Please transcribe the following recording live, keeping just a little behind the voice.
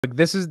Like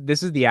this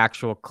is the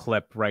actual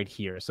clip right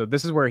here. So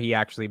this is where he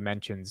actually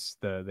mentions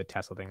the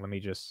Tesla thing. Let me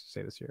just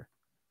say this here.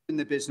 In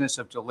the business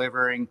of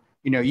delivering,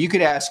 you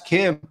could ask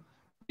him,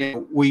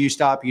 will you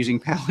stop using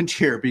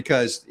Palantir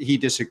because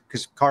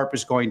because Karp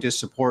is going to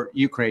support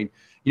Ukraine?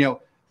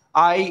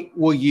 I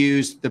will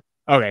use the.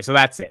 Okay, so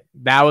that's it.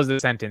 That was the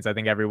sentence I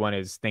think everyone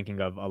is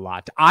thinking of a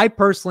lot. I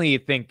personally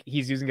think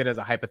he's using it as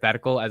a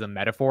hypothetical, as a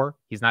metaphor.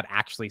 He's not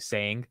actually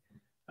saying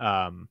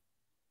Elon's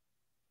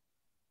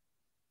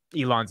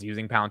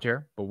using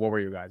Palantir. But what were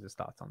your guys'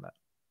 thoughts on that?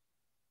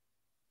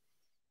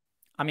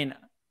 I mean,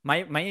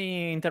 my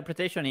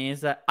interpretation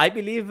is I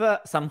believe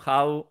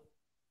somehow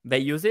they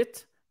use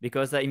it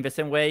because in the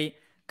same way,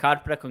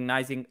 Karp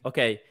recognizing,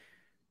 okay,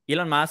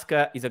 Elon Musk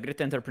is a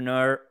great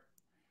entrepreneur.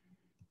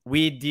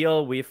 We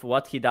deal with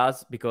what he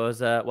does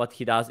because what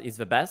he does is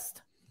the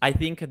best. I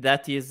think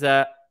that is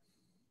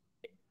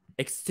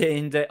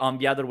extended on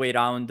the other way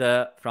around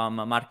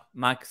from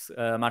Musk's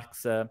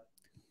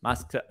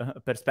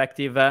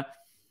perspective.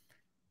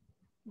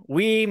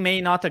 We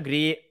may not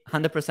agree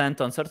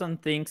 100% on certain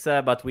things,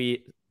 but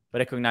we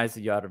recognize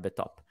you are the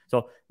top.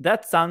 So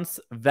that sounds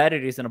very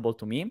reasonable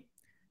to me.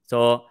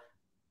 So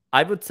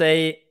I would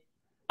say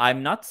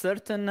I'm not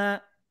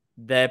certain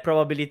the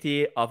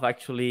probability of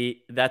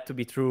actually that to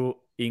be true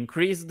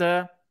increased,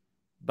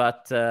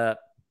 but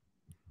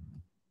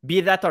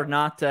be that or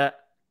not,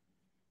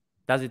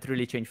 does it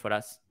really change for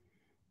us?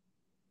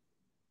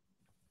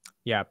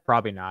 Yeah,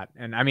 probably not.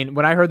 And I mean,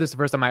 when I heard this the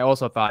first time, I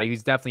also thought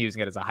he's definitely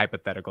using it as a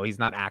hypothetical. He's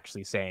not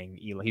actually saying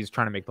Elon. He's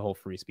trying to make the whole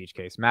free speech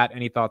case. Matt,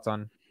 any thoughts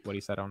on what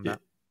he said on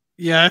that?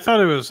 Yeah, I thought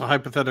it was a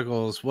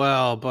hypothetical as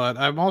well, but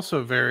I'm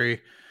also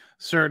very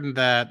certain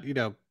that,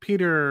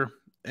 Peter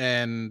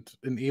and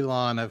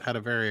Elon have had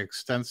a very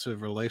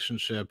extensive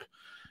relationship.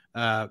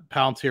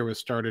 Palantir was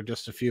started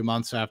just a few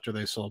months after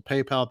they sold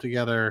PayPal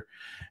together.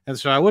 And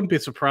so I wouldn't be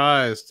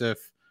surprised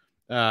if,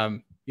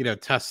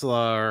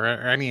 Tesla or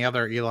any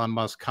other Elon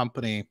Musk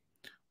company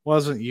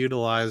wasn't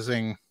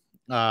utilizing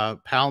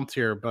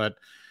Palantir. But,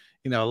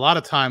 a lot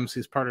of times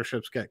these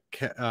partnerships get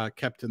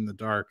kept in the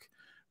dark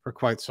for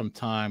quite some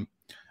time.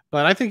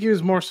 But I think he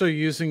was more so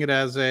using it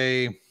as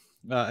a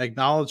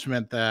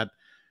acknowledgement that,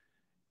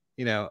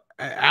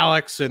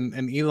 Alex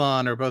and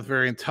Elon are both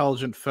very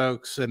intelligent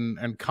folks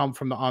and come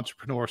from the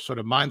entrepreneur sort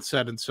of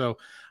mindset. And so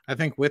I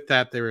think with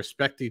that, they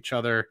respect each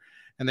other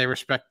and they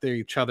respect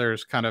each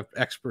other's kind of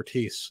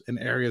expertise in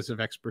areas of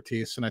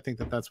expertise. And I think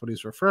that that's what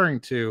he's referring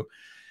to.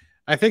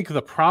 I think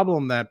the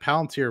problem that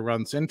Palantir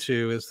runs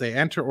into is they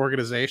enter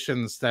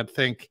organizations that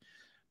think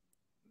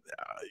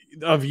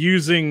of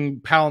using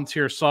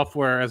Palantir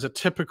software as a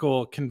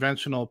typical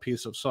conventional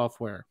piece of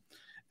software.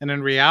 And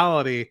in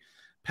reality,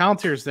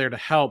 Palantir is there to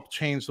help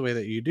change the way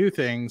that you do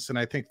things. And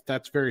I think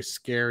that's very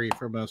scary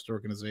for most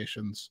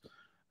organizations.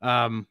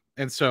 And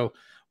so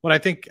what I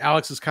think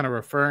Alex is kind of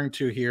referring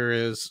to here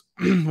is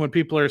when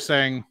people are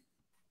saying,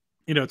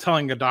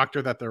 telling a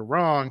doctor that they're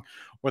wrong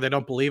or they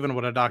don't believe in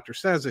what a doctor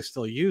says, they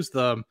still use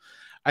them.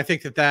 I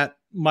think that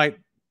might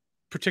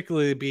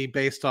particularly be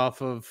based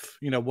off of,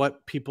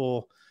 what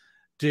people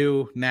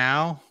do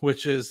now,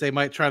 which is they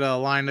might try to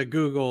align a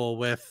Google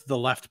with the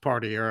left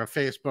party or a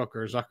Facebook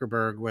or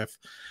Zuckerberg with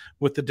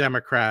the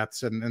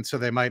Democrats. And so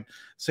they might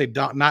say,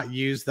 don't not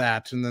use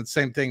that. And then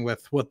same thing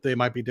with what they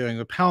might be doing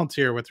with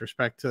Palantir with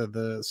respect to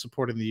the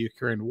supporting the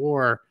Ukraine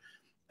war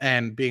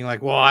and being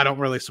like, well, I don't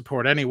really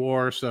support any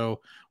war.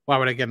 So why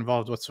would I get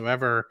involved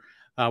whatsoever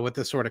with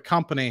this sort of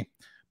company?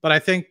 But I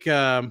think,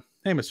 hey,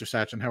 Mr.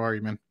 Sachin, how are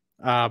you, man?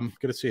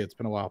 Good to see you. It's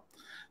been a while.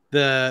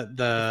 The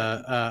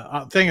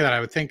thing that I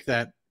would think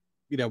that,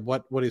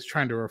 what he's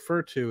trying to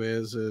refer to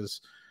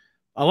is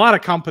a lot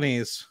of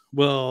companies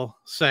will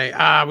say,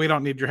 we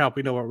don't need your help.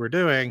 We know what we're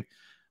doing.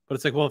 But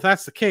it's like, well, if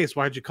that's the case,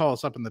 why'd you call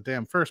us up in the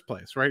damn first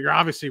place, right? You're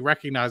obviously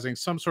recognizing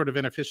some sort of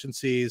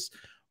inefficiencies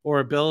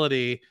or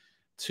ability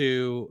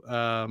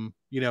to,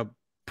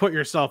 put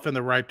yourself in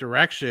the right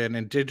direction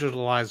and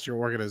digitalize your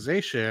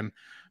organization.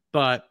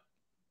 But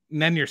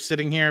then you're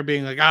sitting here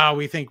being like,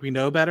 we think we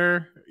know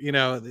better,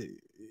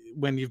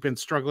 when you've been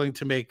struggling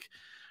to make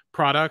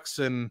products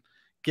and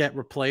get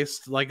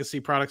replaced, legacy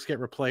products get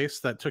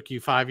replaced that took you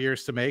 5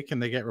 years to make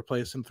and they get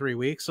replaced in 3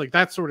 weeks. Like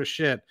that sort of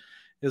shit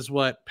is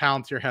what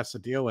Palantir has to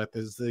deal with,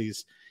 is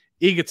these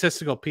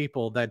egotistical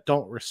people that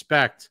don't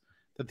respect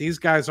that these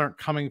guys aren't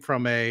coming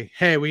from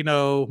hey, we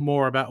know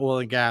more about oil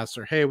and gas,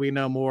 or hey, we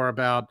know more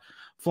about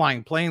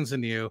flying planes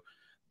than you.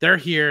 They're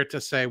here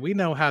to say, we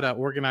know how to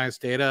organize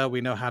data.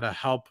 We know how to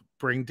help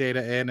bring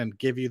data in and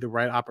give you the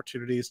right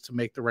opportunities to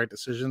make the right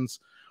decisions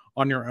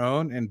on your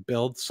own and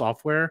build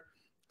software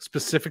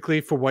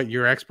specifically for what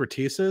your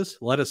expertise is.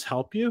 Let us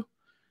help you.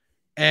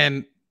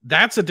 And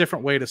that's a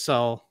different way to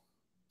sell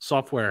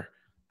software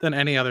than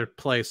any other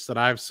place that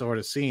I've sort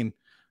of seen,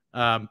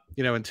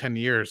 in 10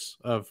 years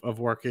of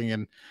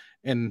working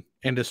in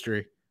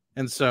industry.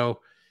 And so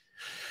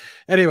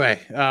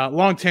anyway,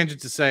 long tangent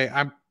to say,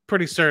 I'm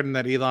pretty certain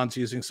that Elon's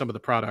using some of the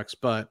products,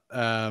 but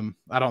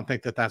I don't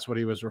think that that's what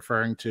he was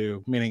referring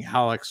to, meaning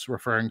Alex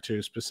referring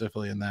to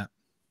specifically in that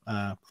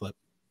clip.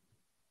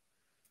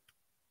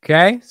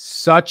 Okay,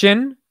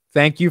 Sachin,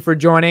 thank you for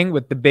joining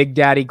with the Big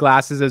Daddy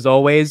glasses as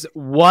always.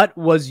 What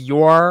was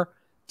your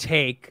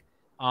take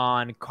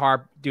on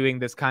Karp doing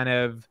this kind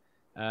of?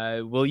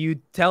 Will you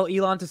tell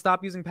Elon to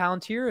stop using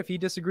Palantir if he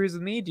disagrees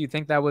with me? Do you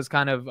think that was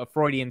kind of a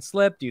Freudian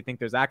slip? Do you think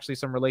there's actually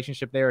some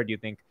relationship there, or do you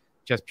think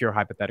just pure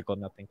hypothetical,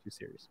 nothing too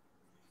serious?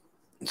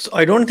 So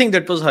I don't think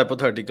that was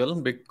hypothetical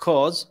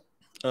because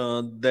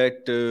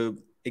that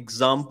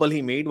example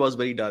he made was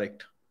very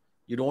direct.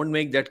 You don't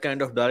make that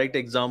kind of direct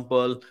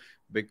example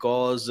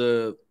because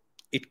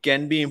it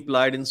can be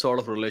implied in sort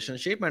of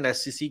relationship and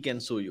SEC can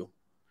sue you.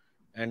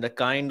 And the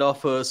kind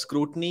of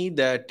scrutiny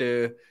that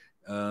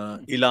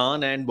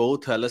Elon and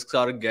both Alex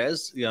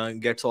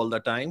gets all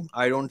the time,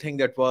 I don't think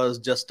that was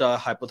just a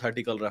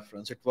hypothetical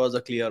reference. It was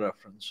a clear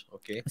reference.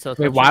 Okay. So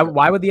Wait,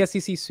 why would the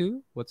SEC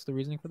sue? What's the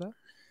reasoning for that?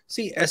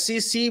 See,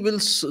 SEC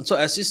will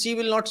SEC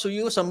will not sue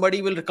you.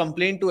 Somebody will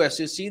complain to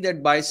SEC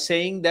that by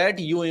saying that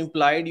you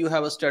implied you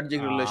have a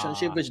strategic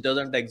relationship which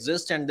doesn't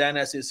exist, and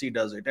then SEC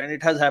does it, and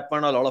it has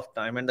happened a lot of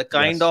time. And the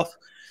kind of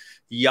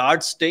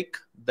yardstick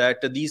that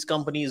these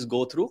companies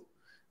go through,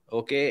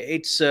 okay,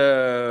 it's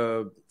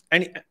and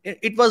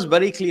it was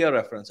very clear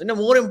reference. And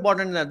more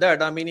important than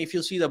that, I mean, if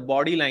you see the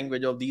body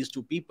language of these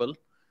two people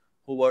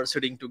who were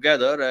sitting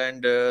together,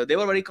 and they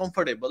were very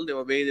comfortable,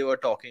 the way they were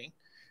talking,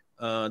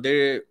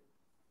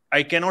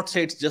 I cannot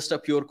say it's just a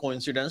pure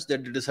coincidence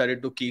that they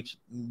decided to keep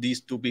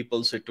these two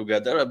people sit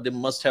together. They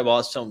must have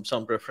asked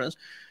some preference.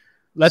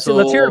 Let's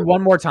hear it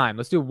one more time.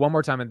 Let's do it one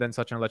more time, and then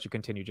Sachin, I'll let you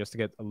continue just to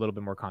get a little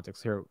bit more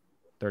context. Here,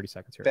 30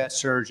 seconds here. Best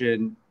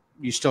surgeon,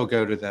 you still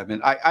go to them.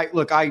 And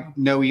I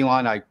know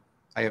Elon. I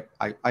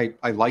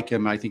like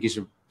him. I think he's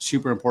a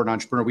super important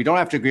entrepreneur. We don't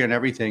have to agree on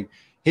everything.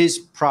 His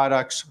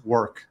products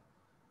work.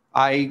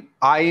 I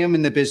am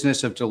in the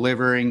business of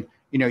delivering.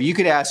 You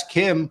could ask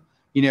him,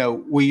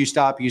 will you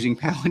stop using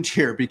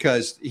Palantir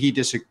because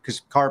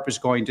Karp is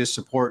going to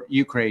support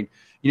Ukraine?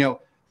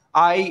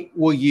 I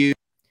will use.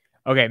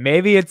 Okay,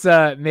 maybe it's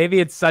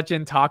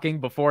Sachin talking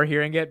before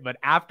hearing it, but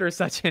after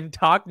Sachin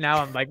talked,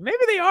 now I'm like, maybe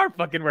they are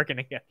fucking working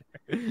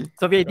together.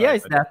 So the idea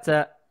is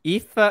that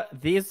if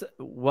this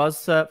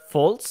was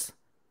false,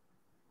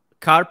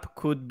 Karp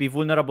could be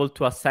vulnerable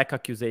to a SEC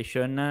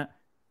accusation,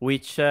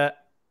 which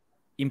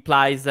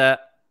implies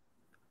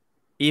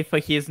if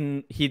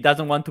he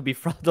doesn't want to be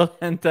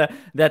fraudulent,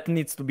 that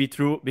needs to be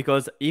true,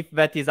 because if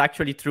that is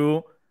actually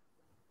true,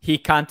 he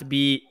can't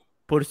be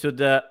pursued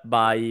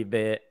by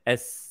the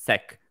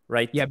SEC,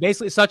 right? Yeah,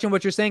 basically, Sachin,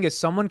 what you're saying is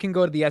someone can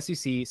go to the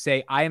SEC,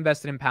 say, I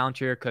invested in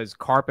Palantir because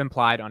Karp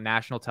implied on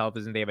national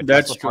television they have a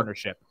Tesla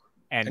partnership.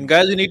 And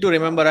guys, you need to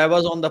remember, I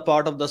was on the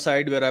part of the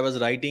side where I was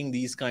writing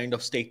these kind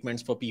of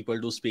statements for people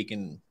to speak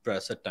in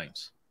press at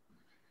times.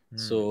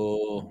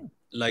 So,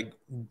 like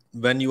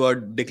when you are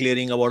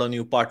declaring about a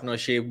new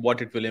partnership, what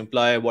it will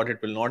imply, what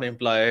it will not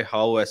imply,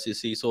 how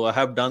SEC. So I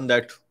have done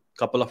that a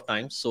couple of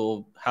times.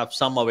 So have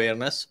some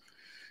awareness.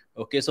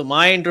 Okay. So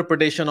my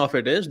interpretation of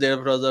it is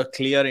there was a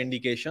clear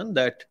indication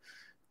that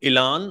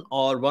Elon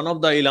or one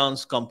of the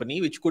Elon's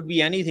company, which could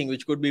be anything,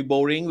 which could be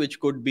Boring, which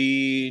could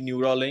be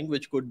Neuralink,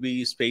 which could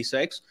be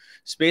SpaceX.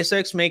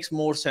 SpaceX makes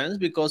more sense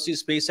because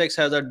SpaceX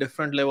has a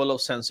different level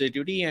of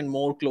sensitivity and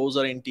more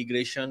closer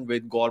integration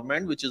with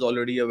government, which is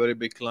already a very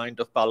big client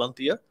of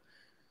Palantir.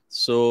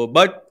 So,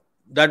 but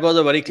that was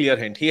a very clear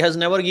hint. He has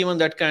never given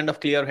that kind of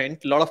clear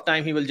hint. A lot of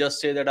time he will just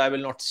say that I will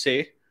not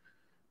say,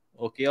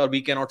 okay, or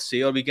we cannot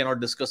say, or we cannot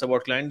discuss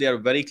about client. They are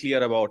very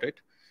clear about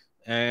it.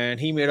 And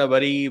he made a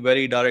very,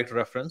 very direct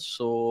reference.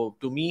 So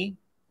to me,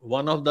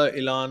 one of the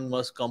Elon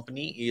Musk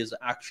company is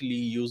actually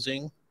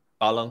using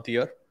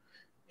Palantir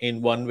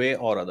in one way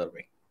or other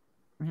way.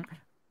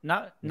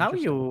 Now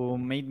you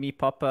made me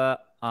pop a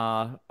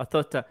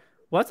thought.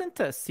 Wasn't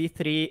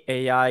C3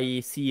 AI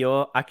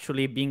CEO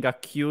actually being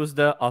accused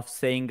of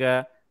saying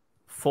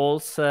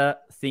false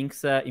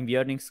things in the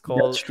earnings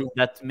call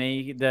that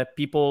made the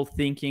people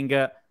thinking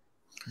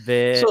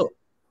the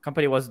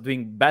company was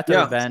doing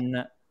better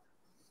than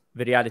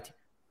the reality?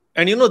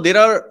 And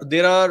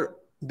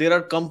there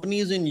are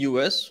companies in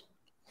US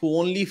who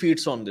only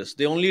feeds on this.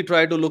 They only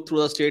try to look through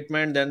the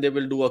statement, then they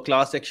will do a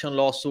class action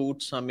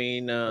lawsuits. I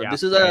mean,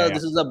 this is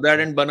a bread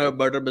and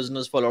butter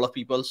business for a lot of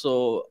people.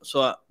 So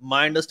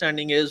my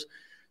understanding is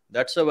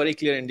that's a very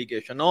clear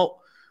indication. Now,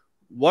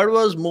 what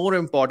was more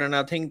important,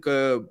 I think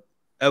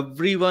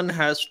everyone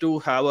has to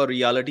have a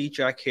reality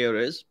check here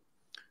is,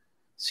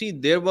 see,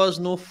 there was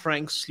no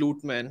Frank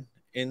Slootman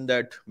in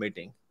that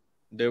meeting.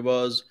 There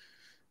was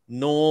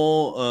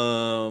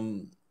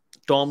no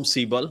Tom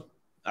Siebel.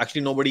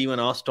 Actually, nobody even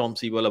asked Tom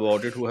Siebel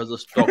about it, who has a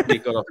stock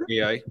taker of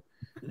AI.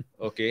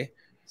 Okay.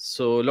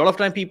 So a lot of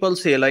time people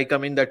say, like, I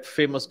mean, that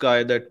famous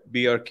guy, that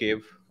Bear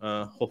Cave,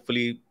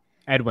 hopefully.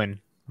 Edwin,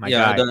 my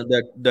guy.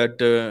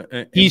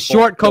 He's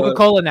short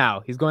Coca-Cola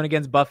now. He's going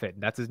against Buffett.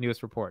 That's his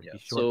newest report. Yeah.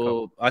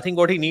 So I think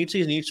what he needs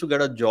is he needs to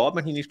get a job,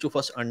 and he needs to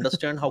first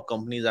understand how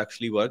companies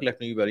actually work. Let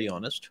me be very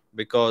honest,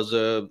 because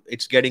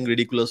it's getting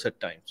ridiculous at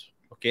times.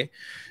 Okay.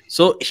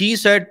 So he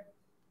said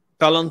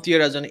Palantir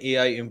as an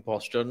AI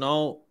imposter.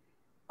 Now,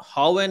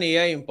 how an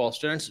AI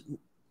imposter, and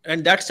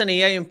And that's an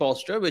AI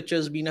imposter, which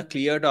has been a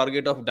clear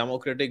target of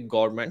democratic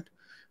government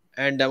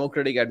and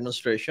democratic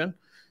administration.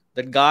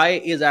 That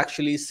guy is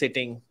actually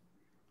sitting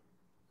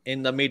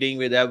in the meeting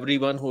with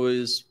everyone who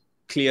is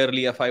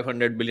clearly a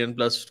 500 billion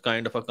plus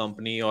kind of a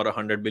company or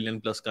 100 billion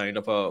plus kind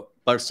of a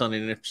person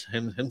in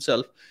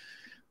himself.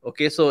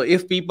 Okay, so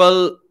if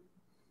people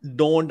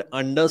don't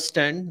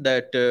understand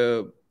that,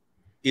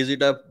 is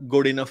it a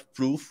good enough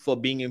proof for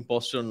being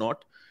imposter or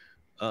not?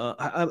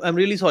 I'm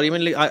really sorry. I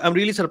mean, like, I'm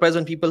really surprised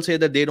when people say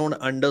that they don't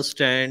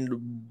understand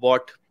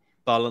what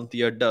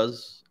Palantir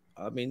does.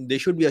 I mean, they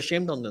should be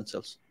ashamed on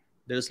themselves.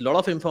 There's a lot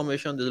of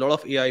information. There's a lot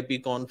of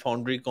AIPCon,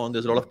 FoundryCon.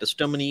 There's a lot of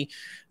testimony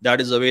that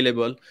is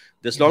available.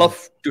 There's a lot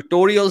of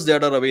tutorials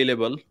that are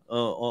available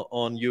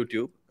on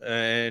YouTube.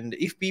 And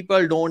if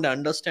people don't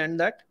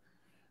understand that,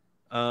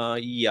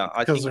 yeah,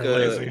 I think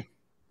they're lazy.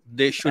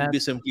 they should be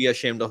simply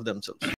ashamed of themselves.